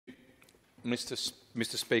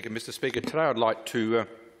Mr. Speaker, today I'd like to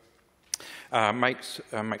make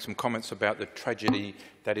some comments about the tragedy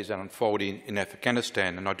that is unfolding in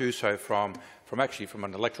Afghanistan, and I do so from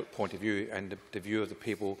an electorate point of view and the view of the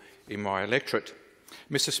people in my electorate.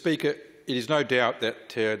 Mr. Speaker, it is no doubt that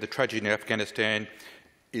the tragedy in Afghanistan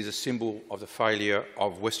is a symbol of the failure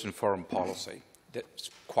of Western foreign policy. That's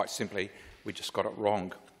quite simply, we just got it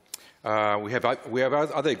wrong. We have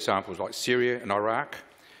other examples like Syria and Iraq.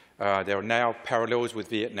 There are now parallels with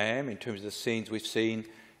Vietnam in terms of the scenes we've seen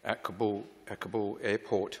at Kabul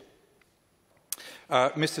airport.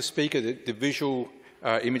 Mr. Speaker, the visual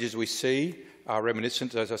images we see are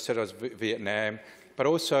reminiscent, as I said, of Vietnam, but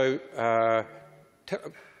also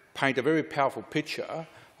paint a very powerful picture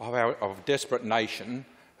of a desperate nation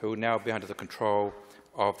who will now be under the control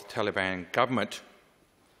of the Taliban government.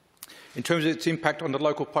 In terms of its impact on the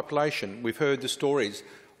local population, we've heard the stories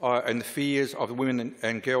and the fears of the women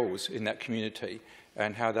and girls in that community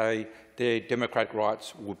and how their democratic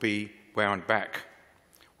rights will be wound back.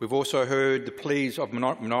 We've also heard the pleas of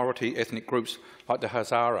minority ethnic groups like the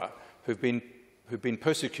Hazara, who've been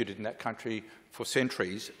persecuted in that country for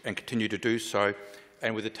centuries and continue to do so,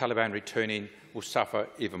 and with the Taliban returning will suffer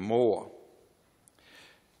even more.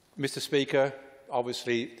 Mr. Speaker,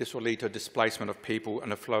 obviously this will lead to a displacement of people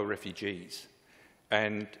and a flow of refugees,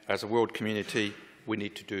 and as a world community we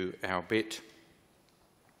need to do our bit.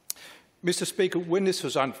 Mr. Speaker, when this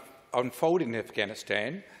was unfolding in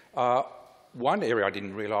Afghanistan, one area I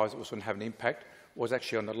didn't realise it was going to have an impact was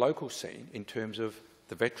actually on the local scene in terms of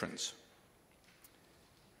the veterans.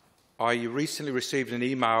 I recently received an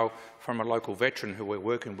email from a local veteran who we're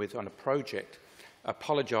working with on a project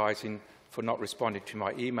apologising for not responding to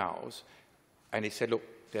my emails, and he said, look,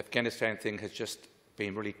 the Afghanistan thing has just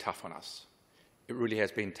been really tough on us. It really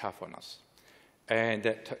has been tough on us. And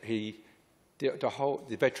that the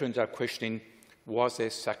veterans are questioning, was their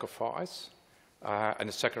sacrifice and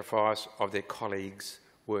the sacrifice of their colleagues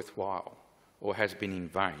worthwhile, or has been in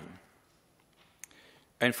vain?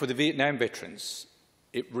 And for the Vietnam veterans,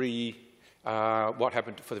 what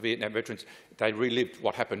happened for the Vietnam veterans, they relived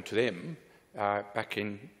what happened to them back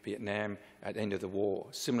in Vietnam at the end of the war.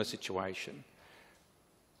 Similar situation.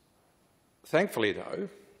 Thankfully, though,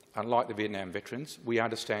 unlike the Vietnam veterans, we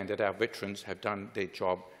understand that our veterans have done their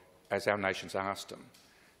job as our nations asked them.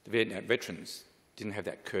 The Vietnam veterans didn't have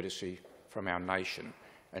that courtesy from our nation,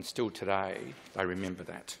 and still today they remember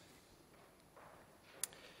that.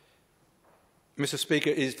 Mr. Speaker,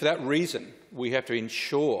 it is for that reason we have to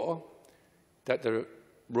ensure that the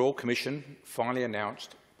Royal Commission, finally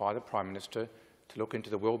announced by the Prime Minister to look into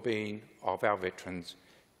the well-being of our veterans,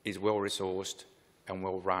 is well-resourced and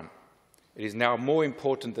well-run. It is now more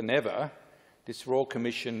important than ever. This Royal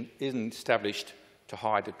Commission isn't established to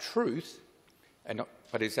hide the truth,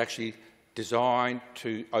 but is actually designed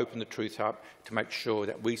to open the truth up to make sure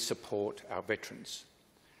that we support our veterans.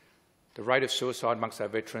 The rate of suicide amongst our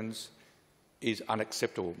veterans is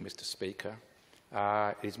unacceptable, Mr. Speaker.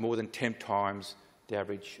 It is more than 10 times the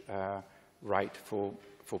average rate for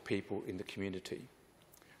people in the community.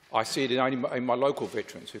 I see it in my local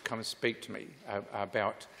veterans who come and speak to me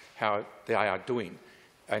about how they are doing,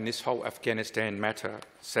 and this whole Afghanistan matter,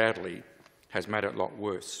 sadly, has made it a lot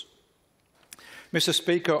worse. Mr.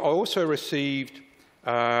 Speaker, I also received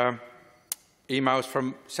emails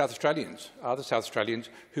from South Australians, other South Australians,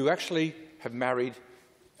 who actually have married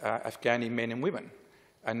Afghani men and women,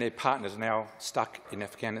 and their partners are now stuck in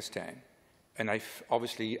Afghanistan, and they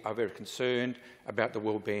obviously are very concerned about the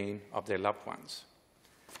well-being of their loved ones.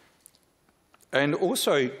 And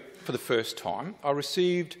also, for the first time, I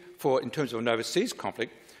received, in terms of an overseas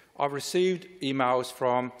conflict, I've received emails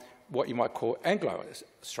from what you might call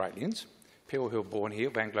Anglo-Australians, people who are born here,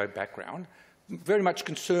 of Anglo background, very much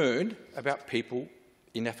concerned about people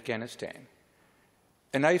in Afghanistan.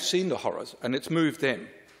 And they've seen the horrors, and it's moved them.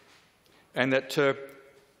 And that a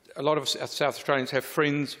lot of South Australians have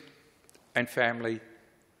friends and family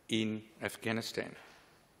in Afghanistan.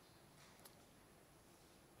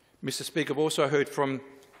 Mr. Speaker, I've also heard from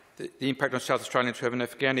the impact on South Australians who have an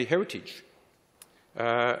Afghani heritage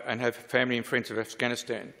and have family and friends of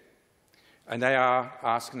Afghanistan. And they are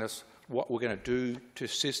asking us what we're going to do to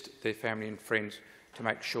assist their family and friends to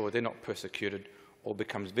make sure they're not persecuted or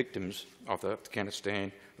become victims of the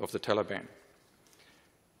Afghanistan, of the Taliban.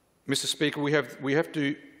 Mr. Speaker, we have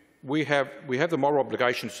the moral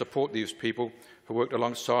obligation to support these people who worked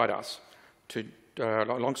alongside us,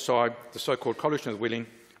 alongside the so-called Coalition of the Willing,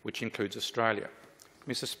 which includes Australia.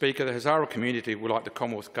 Mr. Speaker, the Hazara community would like the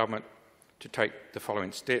Commonwealth Government to take the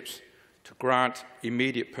following steps: to grant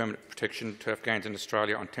immediate permanent protection to Afghans in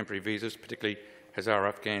Australia on temporary visas, particularly Hazara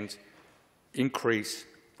Afghans, increase,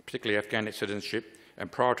 particularly Afghani citizenship,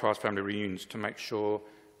 and prioritise family reunions to make sure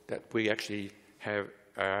that we actually have,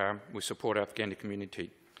 we support our Afghani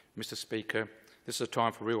community. Mr. Speaker, this is a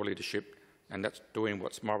time for real leadership, and that's doing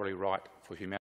what's morally right for humanity.